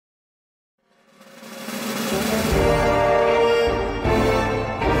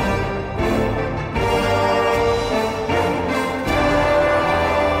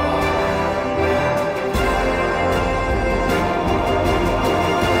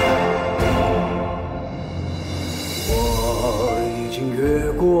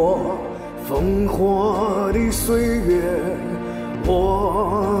活的岁月，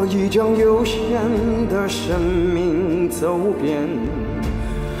我已将有限的生命走遍。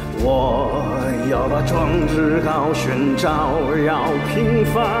我要把壮志高悬，照耀平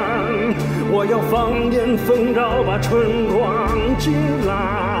凡。我要放眼纷扰，把春光尽览。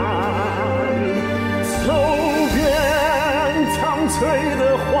走遍苍翠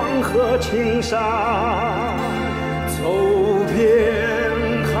的黄河青山，走遍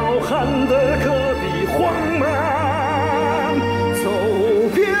浩瀚的戈壁荒蛮，走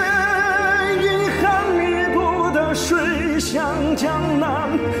遍银汉密布的水乡江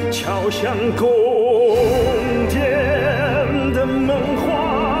南，敲响宫殿的门环，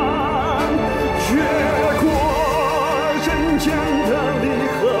越过人间的离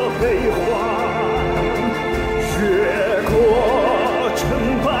合悲欢，越过成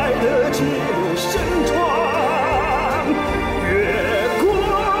败的记录神传，越过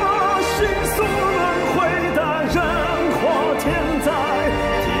世俗轮回的人或天灾，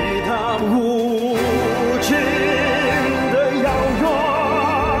抵达无尽的遥远，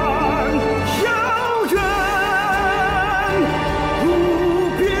遥远无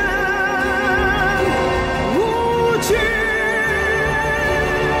边无尽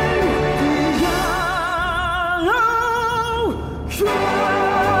的遥远。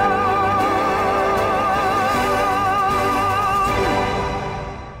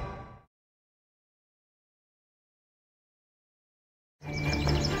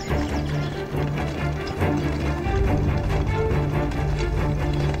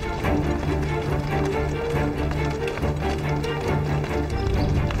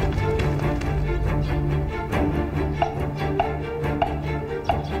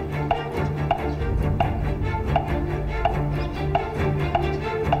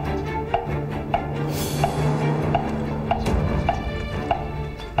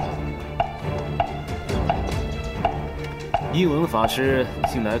英文法师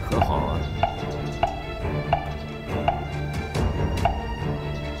近来可好啊？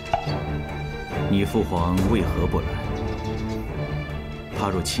你父皇为何不来？他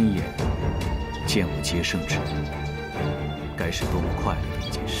若亲眼见我接圣旨，该是多么快乐的一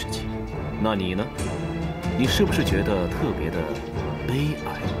件事情。那你呢？你是不是觉得特别的悲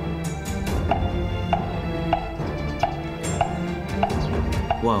哀？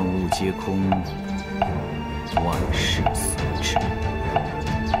万物皆空，万事随之。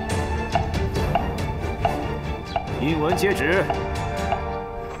英文接旨。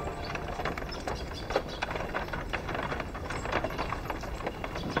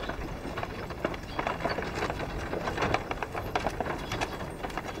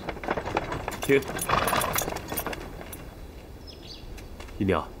停！姨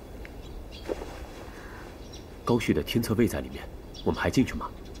娘，高旭的天策位在里面，我们还进去吗？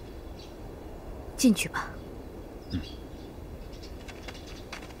进去吧。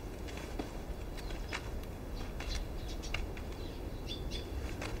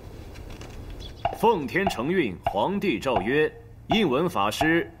奉天承运，皇帝诏曰：英文法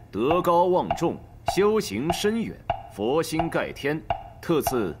师德高望重，修行深远，佛心盖天，特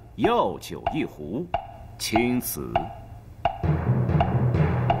赐药酒一壶，钦此。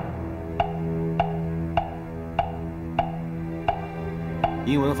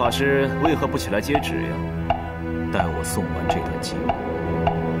英文法师为何不起来接旨呀？待我诵完这段经。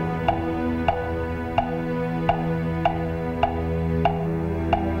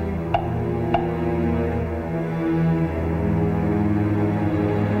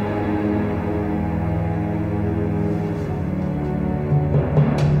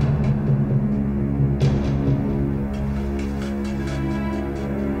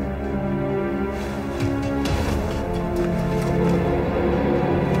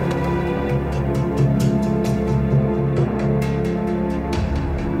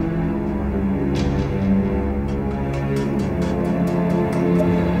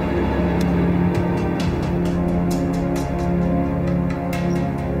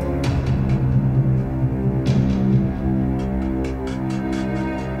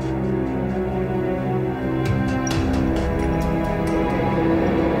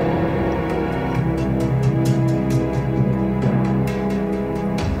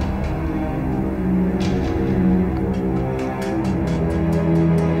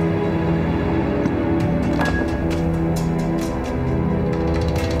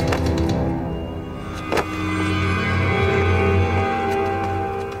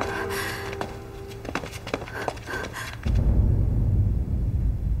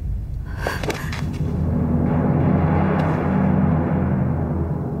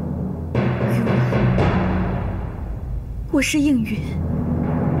我是应允。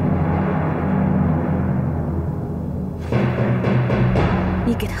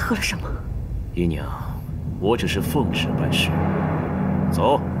给他喝了什么？姨娘，我只是奉旨办事。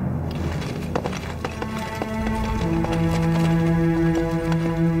走。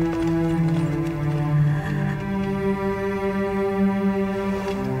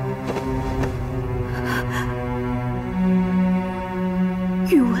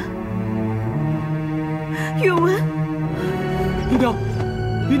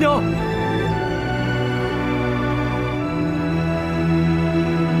姨娘，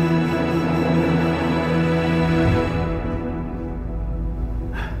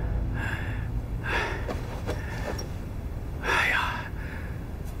哎呀，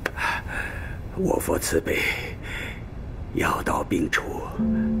我佛慈悲，药到病除。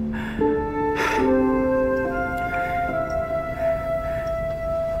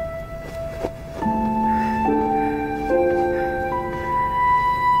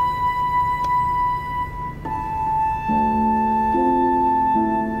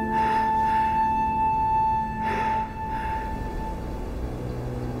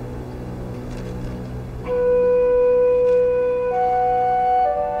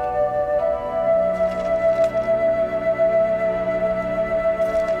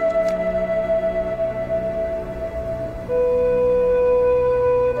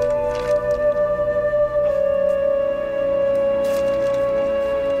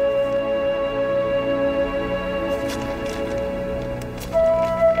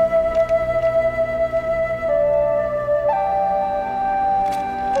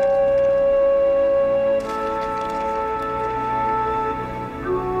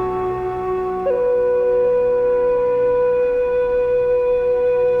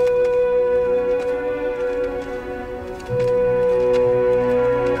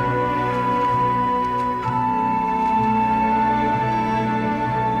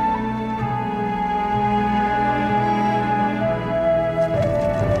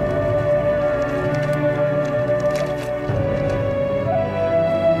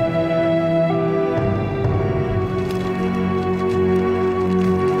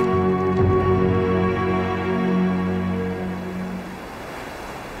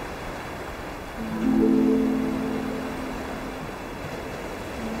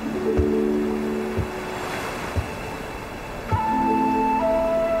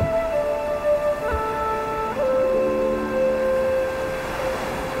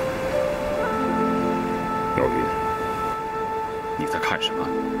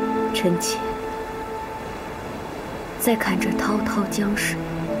臣妾再看这滔滔江水，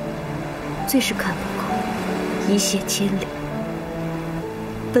最是看不够，一泻千里，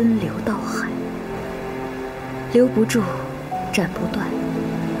奔流到海，留不住，斩不断，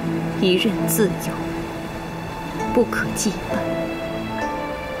一任自由，不可羁绊。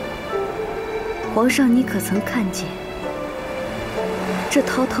皇上，你可曾看见这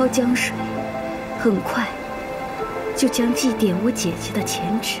滔滔江水，很快就将祭奠我姐姐的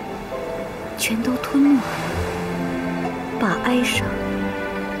前旨全都吞没了，把哀伤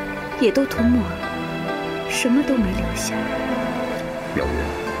也都吞没了，什么都没留下。妙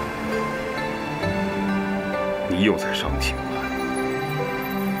云，你又在伤情了。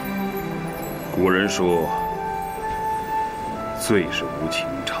古人说，最是无情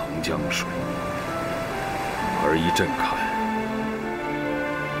长江水，而依朕看，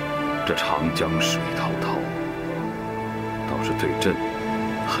这长江水滔滔，倒是对朕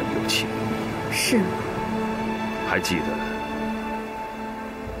很有情意。是吗？还记得，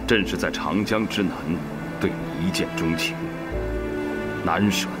朕是在长江之南对你一见钟情，难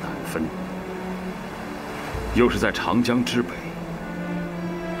舍难分；又是在长江之北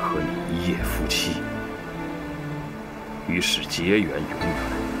和你一夜夫妻，于是结缘永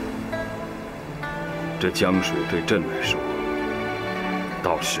远。这江水对朕来说，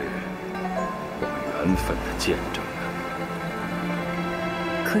倒是我们缘分的见证。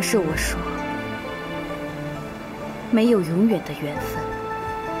可是我说，没有永远的缘分，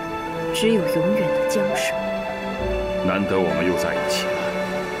只有永远的江水。难得我们又在一起了，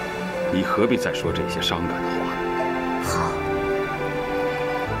你何必再说这些伤感的话呢？好，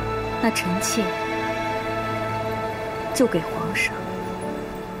那臣妾就给皇上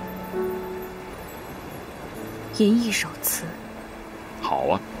吟一首词。好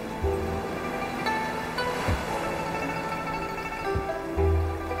啊。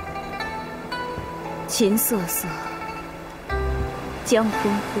琴瑟瑟，江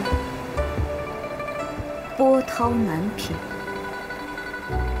昏昏，波涛难平。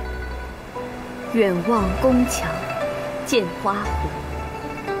远望宫墙见花红，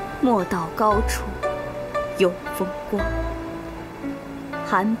莫道高处有风光。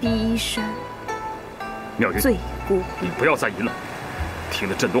寒碧衣衫，妙云，醉孤你不要再吟了。听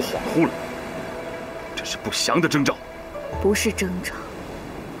得朕都恍惚了。这是不祥的征兆。不是征兆，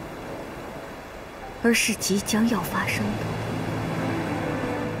而是即将要发生的。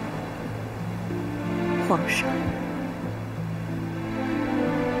皇上，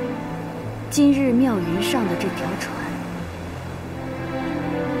今日妙云上的这条船，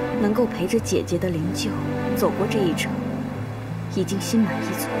能够陪着姐姐的灵柩走过这一程，已经心满意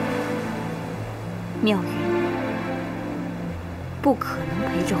足。妙云不可能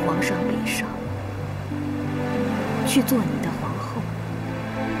陪着皇上北上，去做你的皇后，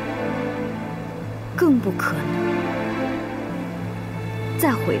更不可能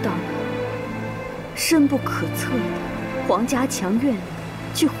再回到那深不可测的皇家墙院里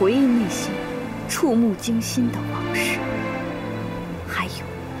去回忆那些触目惊心的往事。还有，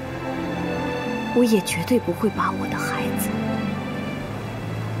我也绝对不会把我的孩子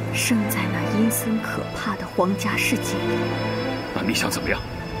生在那阴森可怕的皇家世界里。那你想怎么样？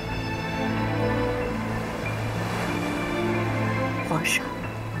皇上，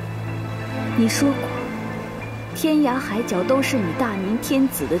你说过，天涯海角都是你大明天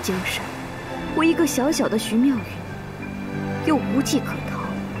子的江山。我一个小小的徐妙云，又无计可逃。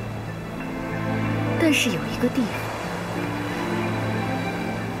但是有一个地方，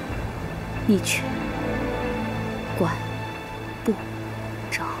你却管不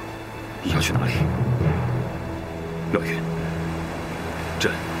着。你要去哪里？妙云，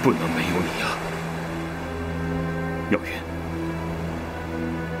朕不能没有你啊！妙云，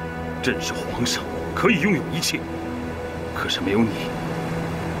朕是皇上，可以拥有一切，可是没有你，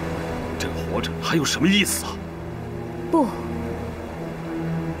朕活着还有什么意思啊？不，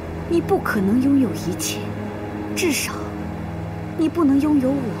你不可能拥有一切，至少你不能拥有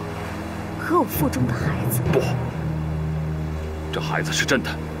我和我腹中的孩子。不，这孩子是朕的，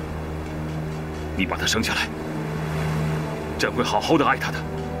你把他生下来，朕会好好的爱他的。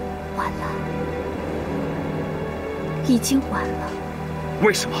晚了，已经晚了。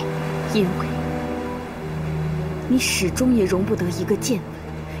为什么？因为你始终也容不得一个见闻，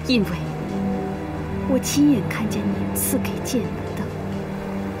因为我亲眼看见你赐给见闻的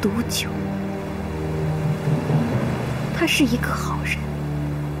毒酒。他是一个好人，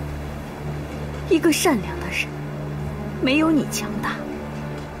一个善良的人，没有你强大，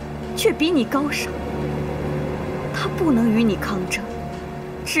却比你高尚。他不能与你抗争，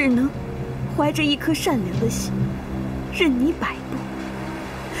只能怀着一颗善良的心，任你摆布。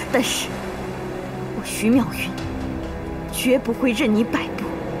但是我徐妙云绝不会任你摆布，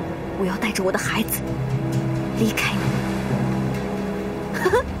我要带着我的孩子离开你。呵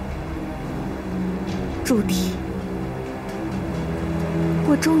呵，朱棣，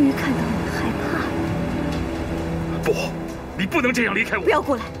我终于看到你害怕了。不，你不能这样离开我！不要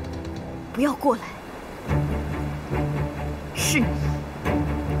过来，不要过来！是你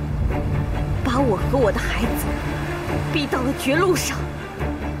把我和我的孩子逼到了绝路上。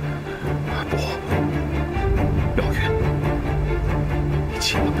不，妙云，你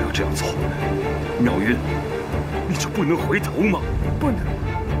千万不要这样做。妙云，你就不能回头吗？不能，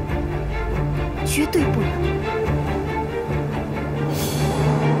绝对不能。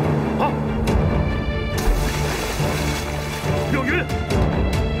啊！妙云，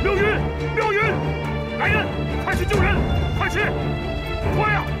妙云，妙云！来人，快去救人！快去！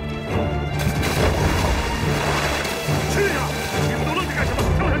快呀！去呀！你们都愣着干什么？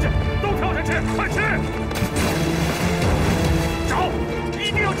跳下去！都跳下去！快去！找！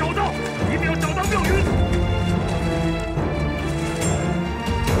一定要找到！一定要找到妙云！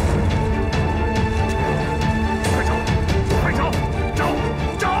快找！快找！找！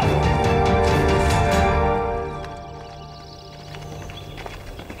找！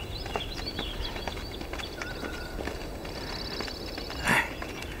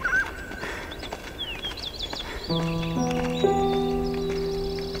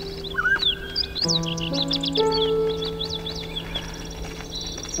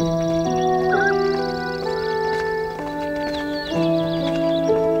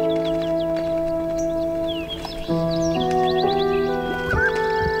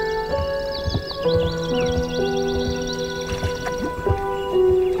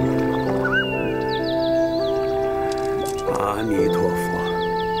阿弥陀佛，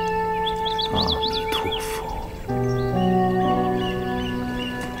阿弥陀佛。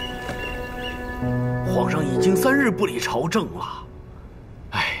皇上已经3日不理朝政了，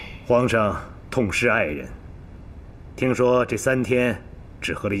皇上痛失爱人，听说这3天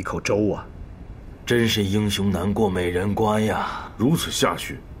只喝了1口粥啊！真是英雄难过美人关呀！如此下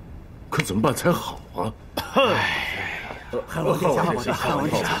去，可怎么办才好啊？汉王陛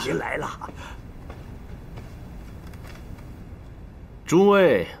下，您来了。诸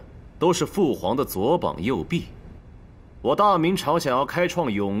位都是父皇的左膀右臂，我大明朝想要开创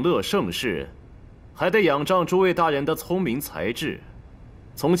永乐盛世，还得仰仗诸位大人的聪明才智。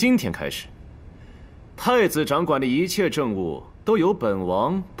从今天开始，太子掌管的一切政务都由本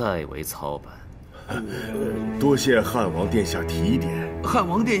王代为操办。多谢汉王殿下提点。汉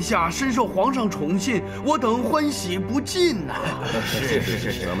王殿下深受皇上宠信，我等欢喜不尽呐。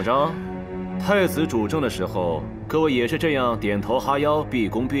是，怎么着？太子主政的时候，各位也是这样点头哈腰、毕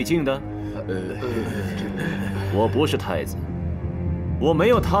恭毕敬的？我不是太子，我没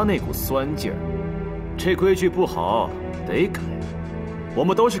有他那股酸劲儿。这规矩不好，得改。我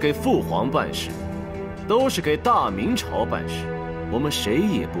们都是给父皇办事，都是给大明朝办事，我们谁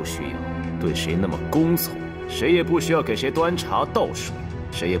也不需要对谁那么恭从，谁也不需要给谁端茶倒水，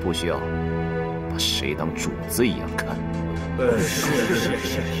谁也不需要把谁当主子一样看。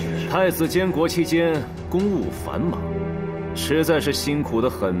是。太子监国期间公务繁忙，实在是辛苦得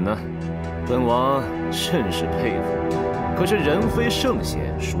很呢，本王甚是佩服。可是人非圣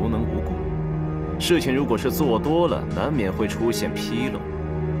贤，孰能无过？事情如果是做多了，难免会出现纰漏。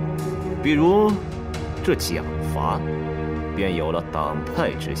比如这奖罚，便有了党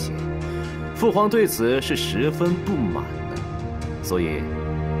派之嫌。父皇对此是十分不满的，所以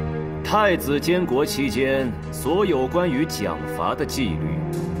太子监国期间所有关于奖罚的纪律，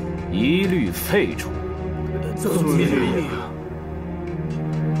一律废除。遵命。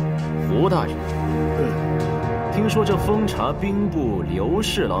胡大人，听说这封察兵部刘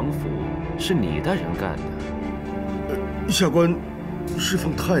侍郎府是你带人干的？下官是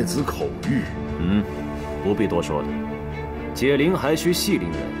奉太子口谕。不必多说了。解铃还须系铃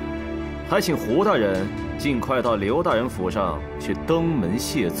人，还请胡大人尽快到刘大人府上去登门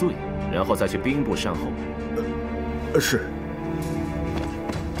谢罪，然后再去兵部善后。是。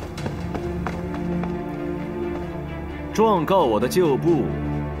状告我的旧部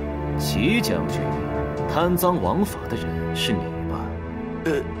齐将军贪赃枉法的人是你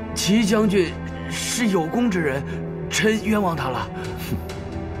吧？齐将军是有功之人，臣冤枉他了。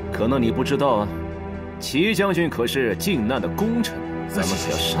可能你不知道啊，齐将军可是靖难的功臣，咱们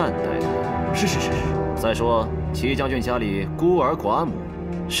可要善待他。是。再说齐将军家里孤儿寡母，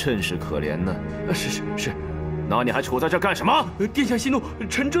甚是可怜呢。是。那你还处在这干什么？殿下息怒，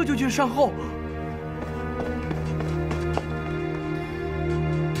臣这就去善后。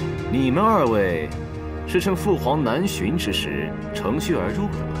你们二位是趁父皇南巡之时乘虚而入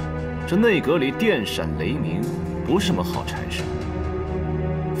的吗？这内阁里电闪雷鸣，不是什么好差事。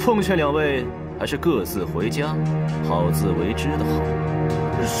奉劝两位还是各自回家，好自为之的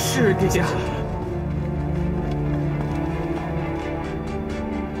好。是殿下。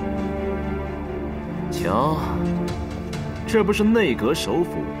瞧，这不是内阁首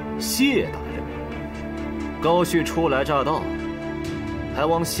辅谢大人吗？高旭初来乍到，还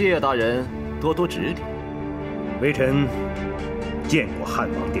望谢大人多多指点。微臣见过汉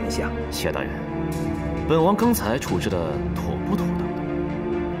王殿下。谢大人，本王刚才处置的妥不妥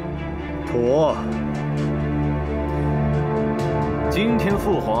当？妥。今天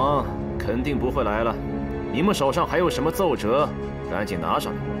父皇肯定不会来了，你们手上还有什么奏折，赶紧拿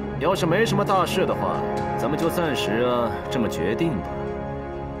上来。要是没什么大事的话，咱们就暂时这么决定吧。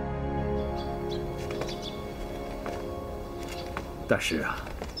但是啊，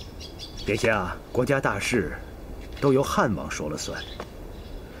殿下国家大事都由汉王说了算，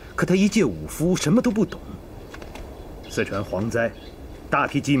可他一介武夫，什么都不懂。四川蝗灾，大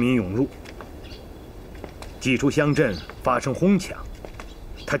批饥民涌入，几处乡镇发生哄抢，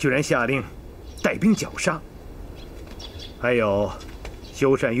他居然下令带兵绞杀。还有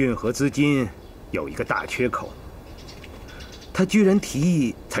修缮运河资金有一个大缺口，他居然提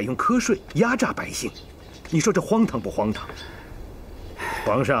议采用苛税压榨百姓，你说这荒唐不荒唐？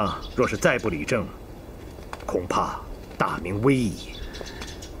皇上若是再不理政，恐怕大明危矣。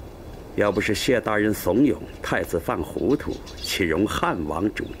要不是谢大人怂恿太子犯糊涂，岂容汉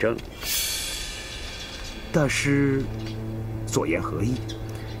王主政？大师所言何意？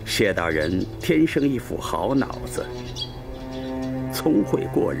谢大人天生一副好脑子，聪慧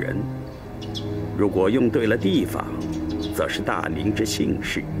过人。如果用对了地方，则是大明之幸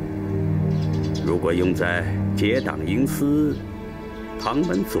事；如果用在结党营私、旁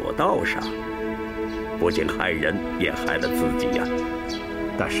门左道上，不仅害人，也害了自己呀。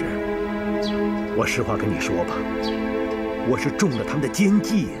大师，我实话跟你说吧，我是中了他们的奸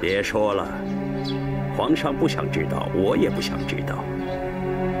计。别说了，皇上不想知道，我也不想知道。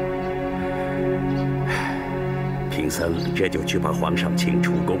贫僧这就去把皇上请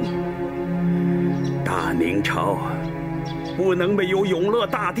出宫。大明朝不能没有永乐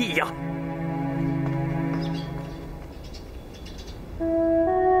大帝呀！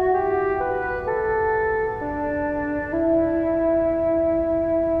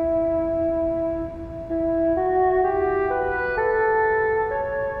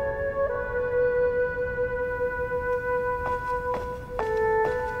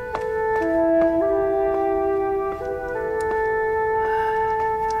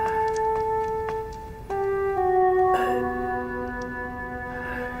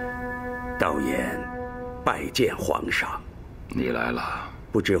表演拜见皇上。你来了。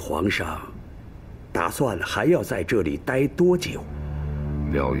不知皇上打算还要在这里待多久？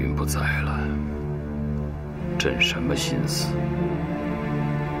妙云不在了，朕什么心思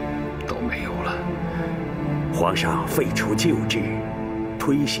都没有了。皇上废除旧制，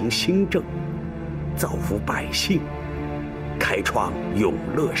推行新政，造福百姓，开创永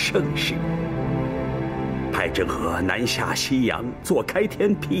乐盛世，派郑和南下西洋，做开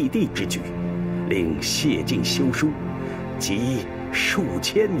天辟地之举，令谢晋修书，集数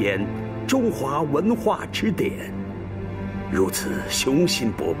千年中华文化之典。如此雄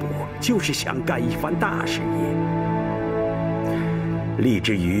心勃勃，就是想干一番大事业，立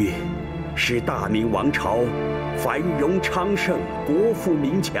志于使大明王朝繁荣昌盛，国富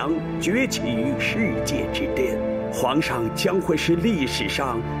民强，崛起于世界之巅。皇上将会是历史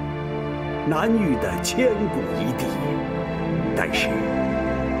上难遇的千古一帝。但是，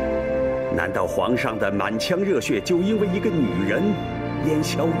难道皇上的满腔热血就因为一个女人烟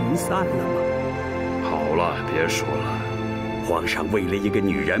消云散了吗？好了，别说了。皇上为了一个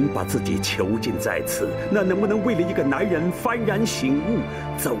女人把自己囚禁在此，那能不能为了一个男人幡然醒悟，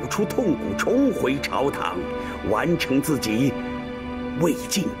走出痛苦，重回朝堂，完成自己未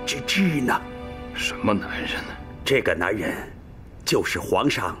尽之志呢？什么男人呢？这个男人就是皇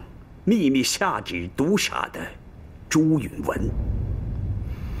上秘密下旨毒杀的朱允炆。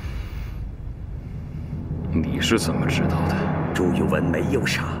你是怎么知道的？朱允炆没有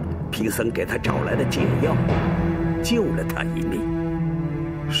杀，贫僧给他找来了解药，救了他一命。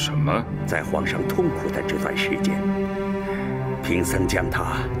什么？在皇上痛苦的这段时间，贫僧将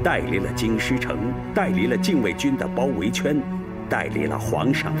他带离了京师城，带离了禁卫军的包围圈，带离了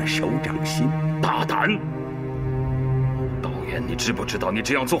皇上的手掌心。大胆！导演，你知不知道你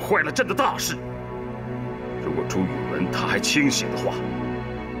这样做坏了朕的大事？如果朱允炆他还清醒的话，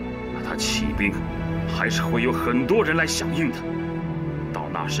那他起兵还是会有很多人来响应的。到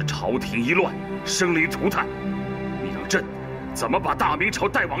那时朝廷一乱，生灵涂炭，你让朕怎么把大明朝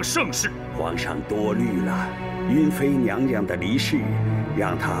带往盛世？皇上多虑了，云妃娘娘的离世，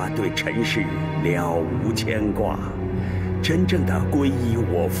让他对尘世了无牵挂，真正的皈依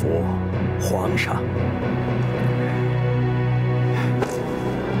我佛。皇上，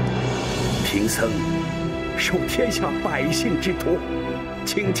贫僧受天下百姓之托，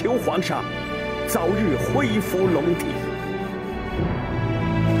请求皇上早日恢复龙体。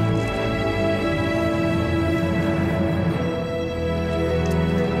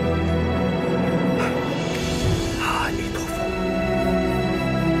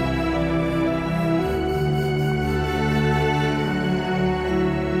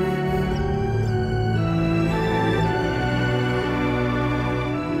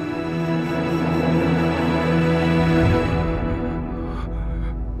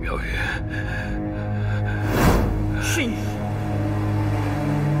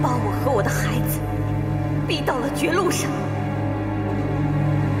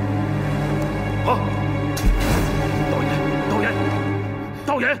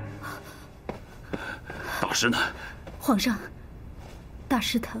皇上，大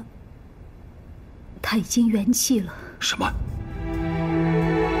师他已经元气了。什么？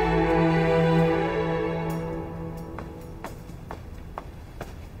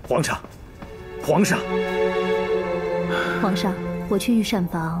皇上，皇上，皇上，我去御膳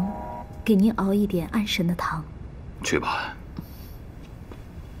房给您熬一点安神的汤。去吧。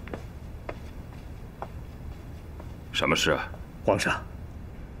什么事？皇上，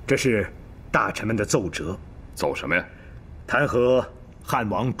这是大臣们的奏折。奏什么呀？弹劾汉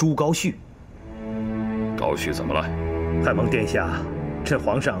王朱高煦。高煦怎么了？汉王殿下趁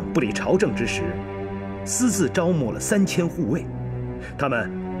皇上不理朝政之时，私自招募了3000护卫，他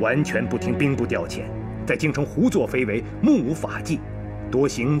们完全不听兵部调遣，在京城胡作非为，目无法纪，多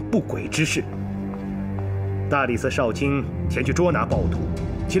行不轨之事。大理寺少卿前去捉拿暴徒，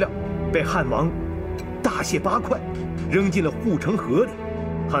岂料被汉王大卸8块，扔进了护城河里。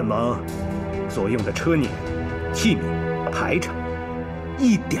汉王所用的车辇、器皿、排场，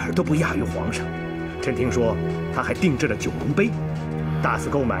一点都不亚于皇上。臣听说他还定制了9龙杯，大肆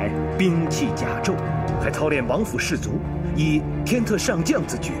购买兵器甲胄，还操练王府士卒，以天策上将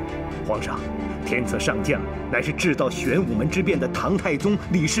自居。皇上，天策上将乃是制造玄武门之变的唐太宗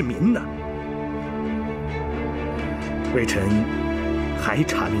李世民呢。微臣还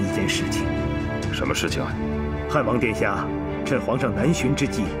查明一件事情。什么事情啊？汉王殿下趁皇上南巡之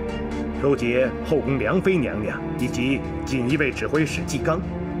际，勾结后宫良妃娘娘以及锦衣卫指挥使纪纲、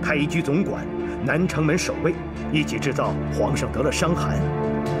太医局总管、南城门守卫，一起制造皇上得了伤寒，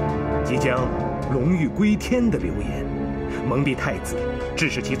即将荣誉归天的流言，蒙蔽太子致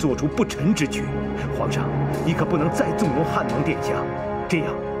使其做出不臣之举。皇上，你可不能再纵容汉王殿下，这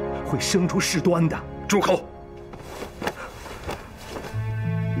样会生出事端的。住口！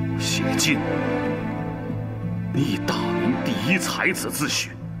谢晋，你大明第一才子自诩，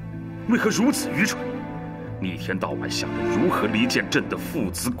为何如此愚蠢？你一天到晚想着如何离间朕的父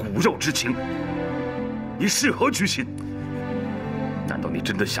子骨肉之情，你是何居心？难道你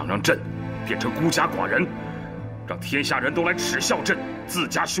真的想让朕变成孤家寡人，让天下人都来耻笑朕自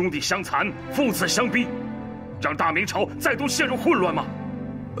家兄弟相残，父子相逼，让大明朝再度陷入混乱吗？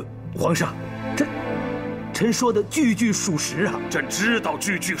皇上，臣说的句句属实啊！朕知道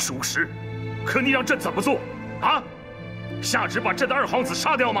句句属实，可你让朕怎么做啊？下旨把朕的二皇子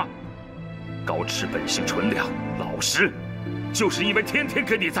杀掉吗？高炽本性纯良老实，就是因为天天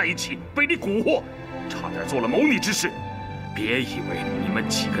跟你在一起，被你蛊惑，差点做了谋逆之事。别以为你们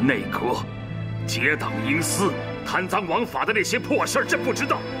几个内阁结党营私、贪赃枉法的那些破事儿，朕不知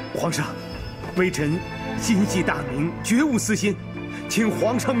道。皇上，微臣心系大明，绝无私心，请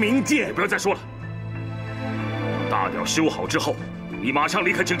皇上明鉴。你不要再说了。等大典修好之后，你马上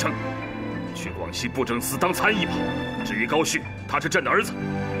离开京城，去广西布政司当参议吧。至于高旭，他是朕的儿子，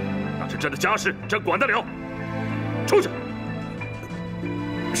那是朕的家事，朕管得了。出去。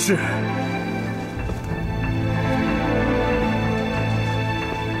是。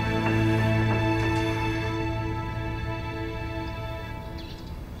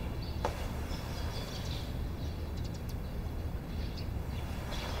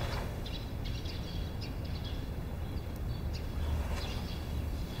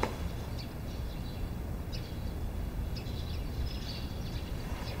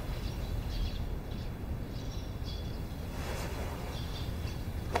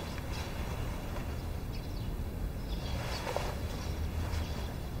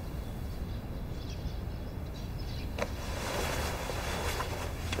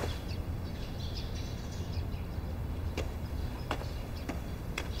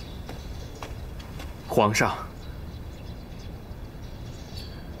皇上，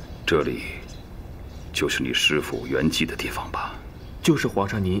这里就是你师父圆寂的地方吧？就是皇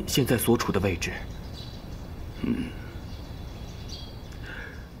上您现在所处的位置。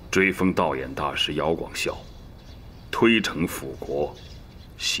追封道衍大师姚广孝，推诚辅国，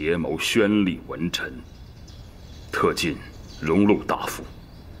协谋宣立文臣，特进荣禄大夫，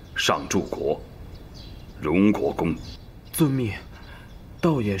上柱国，荣国公。遵命。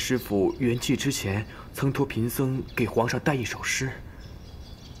道衍师傅圆寂之前，曾托贫僧给皇上带一首诗。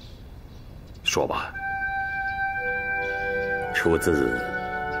说吧。出自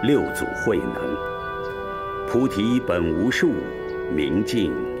六祖慧能：菩提本无树，明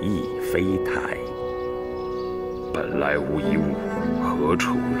镜亦非台。本来无一物，何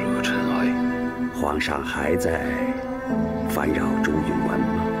处惹尘埃？皇上还在烦扰朱允炆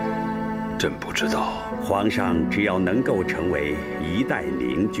吗？朕不知道。皇上只要能够成为一代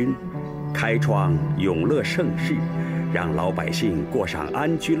明君，开创永乐盛世，让老百姓过上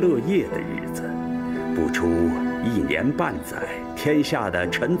安居乐业的日子，不出1年半载，天下的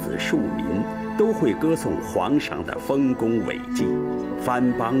臣子庶民都会歌颂皇上的丰功伟绩，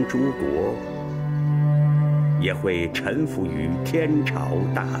藩邦诸国也会臣服于天朝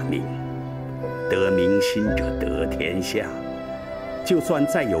大命。得民心者得天下。就算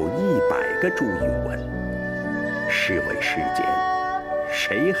再有100个朱允炆，试问世间，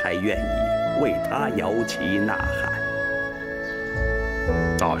谁还愿意为他摇旗呐喊？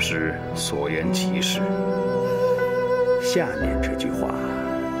大师所言极是。下面这句话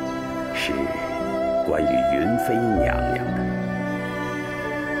是关于云妃娘娘的。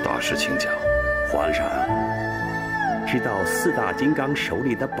大师请讲。皇上知道4大金刚手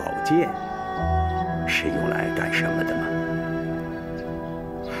里的宝剑是用来干什么的吗？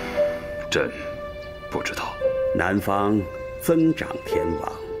朕不知道。南方增长天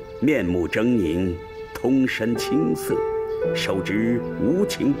王面目狰狞，通身青色，手执无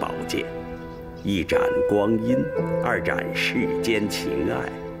情宝剑，一斩光阴，2斩世间情爱。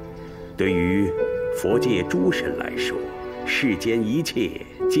对于佛界诸神来说，世间一切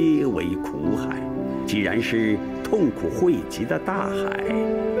皆为苦海。既然是痛苦汇集的大海，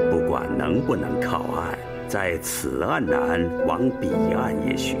不管能不能靠岸，在此岸难，往彼岸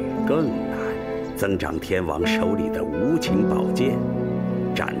也许更难。增长天王手里的无情宝剑，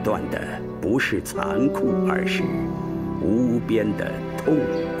斩断的不是残酷，而是无边的痛苦。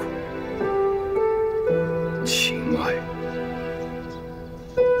情爱。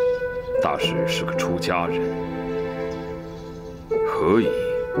大师是个出家人，何以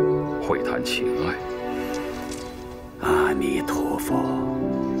会谈情爱？阿弥陀佛。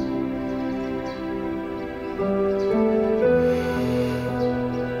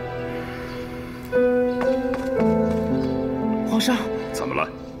么了？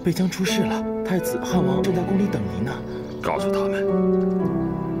北疆出事了，太子、汉王正在宫里等您呢。告诉他们，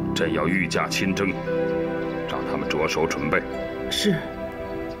朕要御驾亲征，让他们着手准备。是。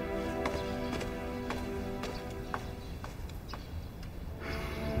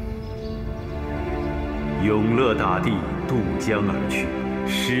永乐大帝渡江而去，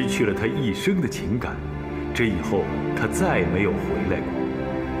失去了他一生的情感，这以后他再没有回来过。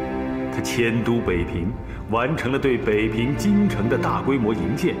他迁都北平，完成了对北平京城的大规模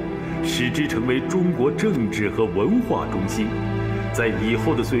营建，使之成为中国政治和文化中心。在以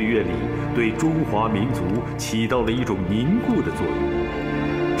后的岁月里，对中华民族起到了一种凝固的作用。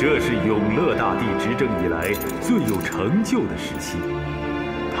这是永乐大帝执政以来最有成就的时期。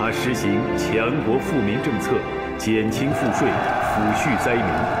他实行强国富民政策，减轻赋税，抚恤灾民，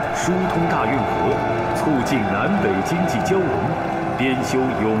疏通大运河，促进南北经济交融，编修《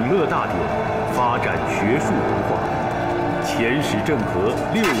永乐大典》，发展学术文化，遣使郑和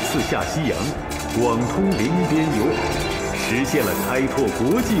6次下西洋，广通邻边友好，实现了开拓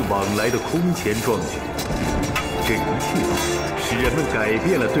国际往来的空前壮举。这一切使人们改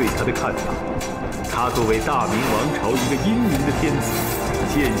变了对他的看法。他作为大明王朝一个英明的天子，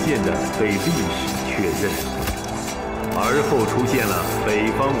渐渐地被历史确认。而后出现了北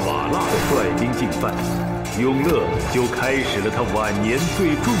方瓦剌的率兵进犯，永乐就开始了他晚年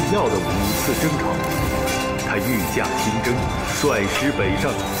最重要的5次征讨。他御驾亲征，率师北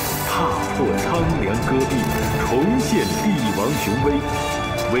上，踏破苍凉戈壁，重现帝王雄威，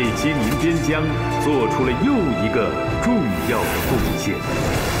为经营边疆做出了又一个重要的贡献。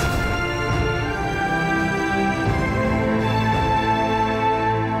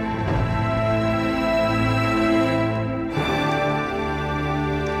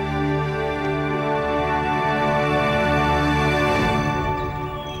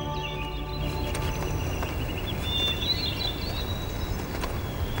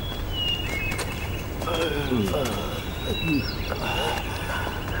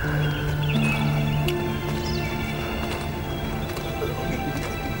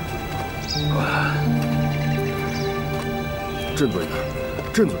振作一点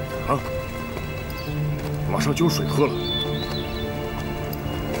啊！马上就有水喝了。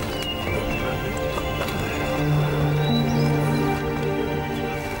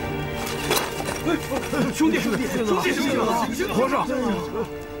兄弟，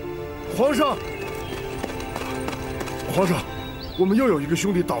皇上，我们又有一个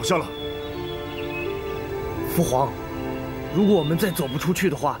兄弟倒下了。父皇，如果我们再走不出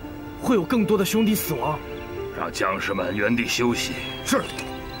去的话，会有更多的兄弟死亡。让将士们原地休息。是。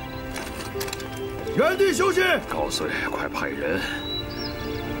原地休息。高燧，快派人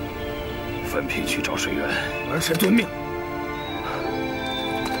分批去找水源。儿臣遵命。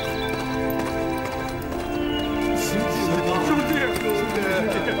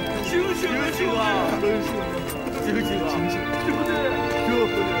醒啊，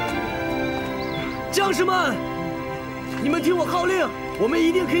将士们，你们听我号令，我们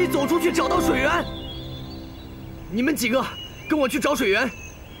一定可以走出去，找到水源。你们几个跟我去找水源，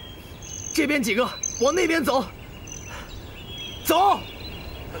这边几个往那边走。走。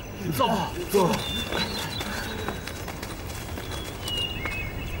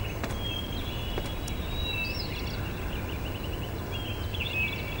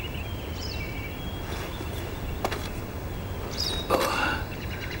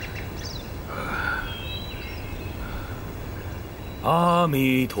阿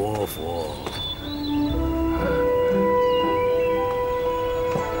弥陀佛。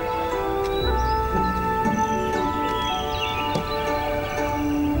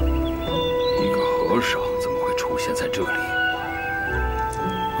一个和尚怎么会出现在这里？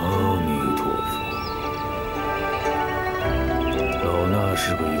阿弥陀佛。老衲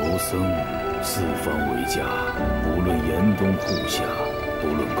是个游僧，四方为家，不论严冬酷夏，不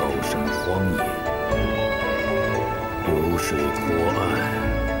论高山荒野。流水阔岸，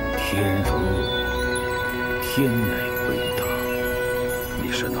天如我，天乃归大。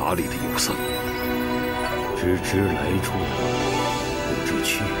你是哪里的游僧？只知来处，不知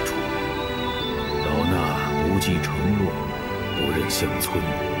去处。老衲不计承诺，不认乡村，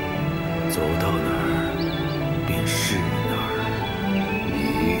走到哪儿便是哪儿。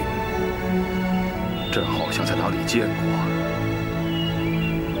你，朕好像在哪里见过。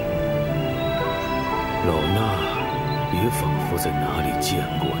老衲也仿佛在哪里见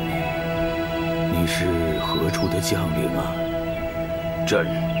过你。你是何处的将领啊？朕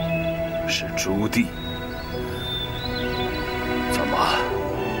是朱棣。怎么，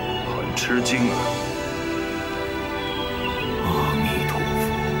很吃惊啊？阿弥陀佛，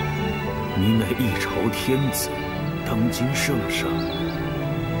您乃一朝天子，当今圣上，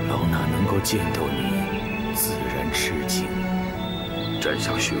老衲能够见到你，自然吃惊。朕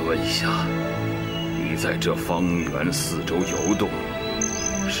想询问一下，你在这方圆四周游动，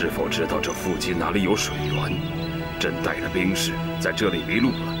是否知道这附近哪里有水源？朕带着兵士在这里迷路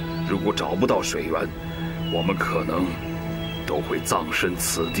了，如果找不到水源，我们可能都会葬身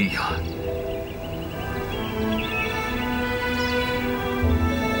此地啊！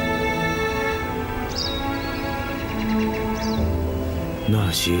那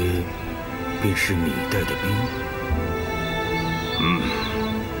些便是你带的兵。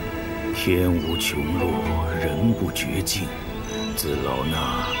天无穷路，人不绝境。自老衲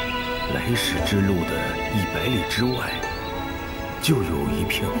来时之路的100里之外，就有一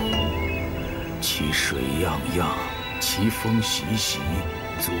片湖，其水漾漾，其风习习，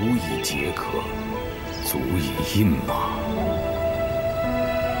足以解渴，足以饮马。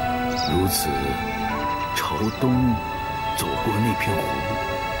如此，朝东走过那片湖，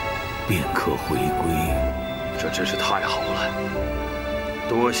便可回归。这真是太好了，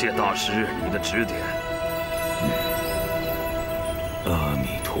多谢大师你的指点。阿弥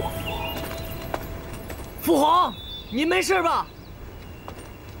陀佛。父皇，您没事吧？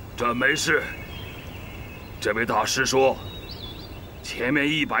朕没事。这位大师说，前面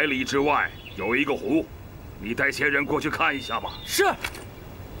100里之外有一个湖，你带些人过去看一下吧。是。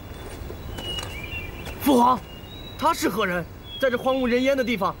父皇，他是何人？在这荒无人烟的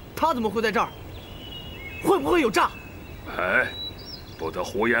地方，他怎么会在这儿？会不会有诈？哎，不得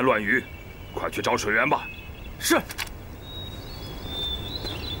胡言乱语，快去找水源吧。是。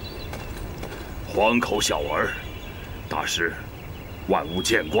荒口小儿，大师，万勿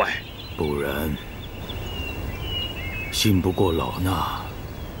见怪。不然，信不过老衲，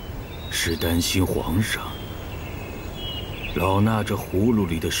是担心皇上。老衲这葫芦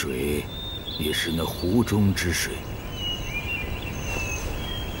里的水，也是那湖中之水。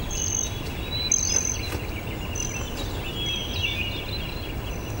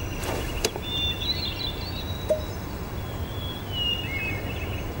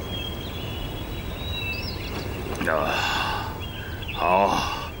好，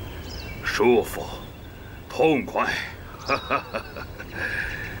舒服，痛快，哈哈哈！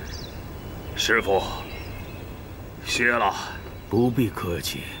师傅，谢了。不必客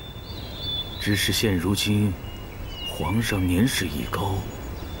气。只是现如今，皇上年事已高，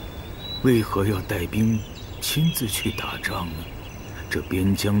为何要带兵亲自去打仗呢？这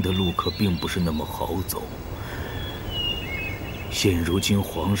边疆的路可并不是那么好走。现如今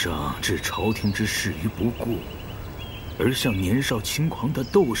皇上置朝廷之事于不顾，而像年少轻狂的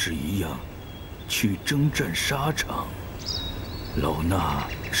斗士一样去征战沙场，老衲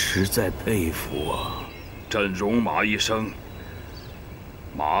实在佩服啊！朕戎马一生，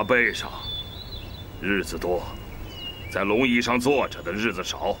马背上日子多，在龙椅上坐着的日子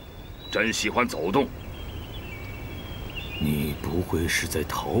少。朕喜欢走动。你不会是在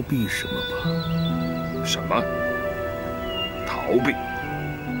逃避什么吧？什么？逃避？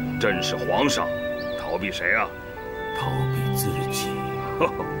朕是皇上，逃避谁啊？逃避自己。呵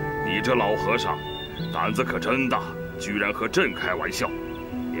呵，你这老和尚，胆子可真大，居然和朕开玩笑。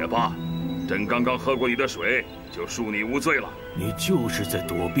也罢，朕刚刚喝过你的水，就恕你无罪了。你就是在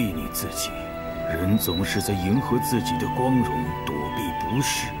躲避你自己。人总是在迎合自己的光荣，躲避不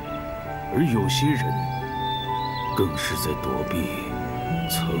是；而有些人，更是在躲避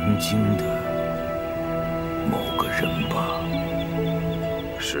曾经的某个人吧。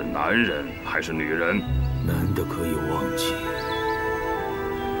是男人还是女人？男的可以忘记，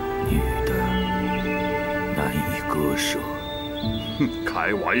女的难以割舍。哼，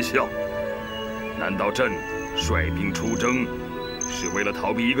开玩笑。难道朕率兵出征是为了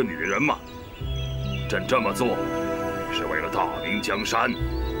逃避一个女人吗？朕这么做是为了大明江山。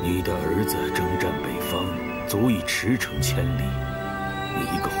你的儿子征战北方，足以驰骋千里。你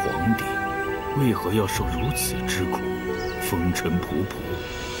一个皇帝，为何要受如此之苦？风尘仆仆，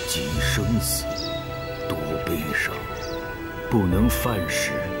几生死，多悲伤！不能犯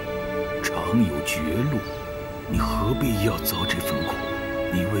事，常有绝路。你何必要遭这份苦？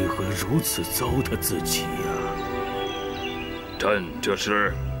你为何如此糟蹋自己呀？朕这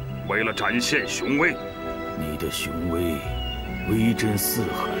是为了展现雄威。你的雄威，威震四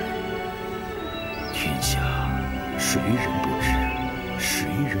海，天下谁人不知，谁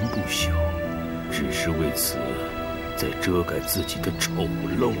人不晓？只是为此，在遮盖自己的丑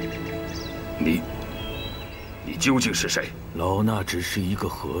陋。你究竟是谁？老衲只是一个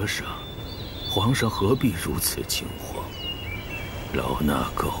和尚，皇上何必如此惊慌？老衲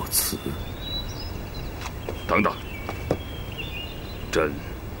告辞。等等，朕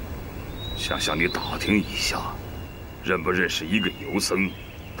想向你打听一下，认不认识一个游僧，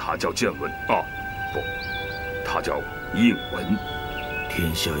他叫建文啊，不，他叫应文。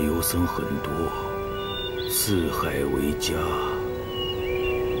天下游僧很多，四海为家，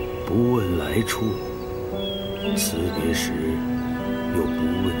不问来处，辞别时又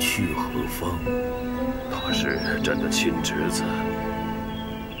不问去何方。他是朕的亲侄子，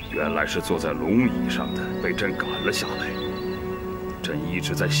原来是坐在龙椅上的，被朕赶了下来。朕一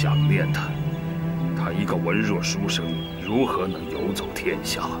直在想念他，他一个文弱书生，如何能游走天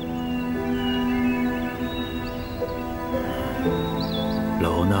下？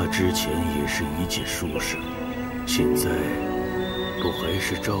老衲之前也是一介书生，现在不还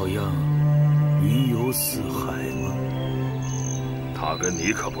是照样云游四海吗？他跟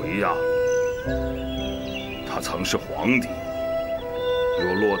你可不一样，他曾是皇帝，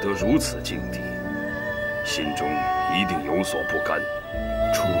若落得如此境地，心中一定有所不甘。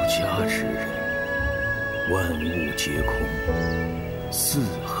出家之人，万物皆空，四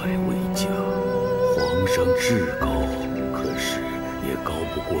海为家，皇上至高，可是也高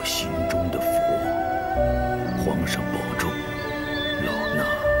不过心中的佛。皇上保重，老衲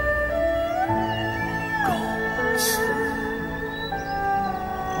告辞。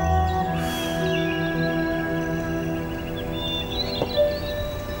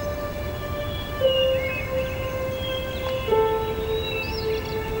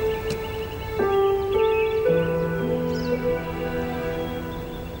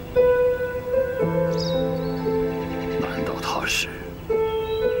难道他是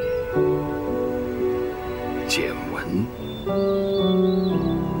简文？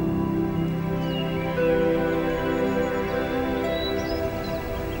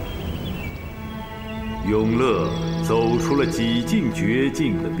永乐走出了几近绝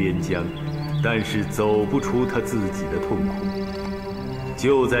境的边疆，但是走不出他自己的痛苦。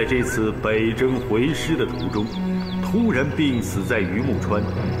就在这次北征回师的途中，突然病死在榆木川，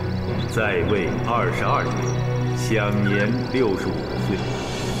在位22年，享年65岁。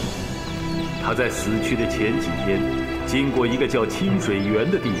他在死去的前几天，经过一个叫清水园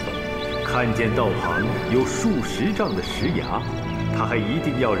的地方，看见道旁有数十丈的石崖，他还一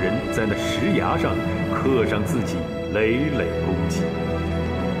定要人在那石崖上刻上自己累累功绩。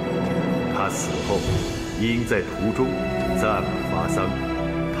他死后，因在途中暂不发丧，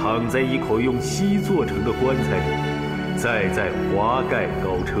躺在一口用锡做成的棺材里，再在华盖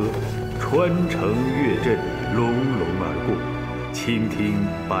高车，穿城越镇，隆隆而过，倾听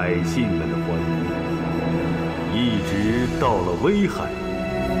百姓们的欢呼，一直到了威海，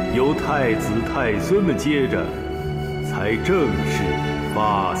由太子太孙们接着，才正式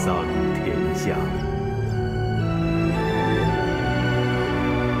发丧天下。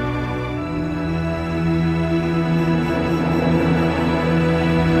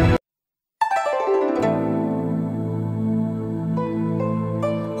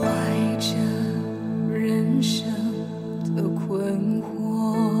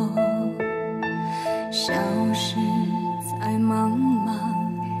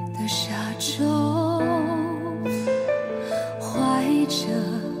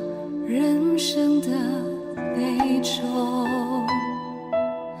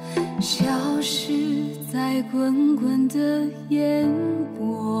滚滚的烟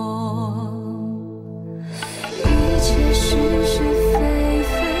波，一切是是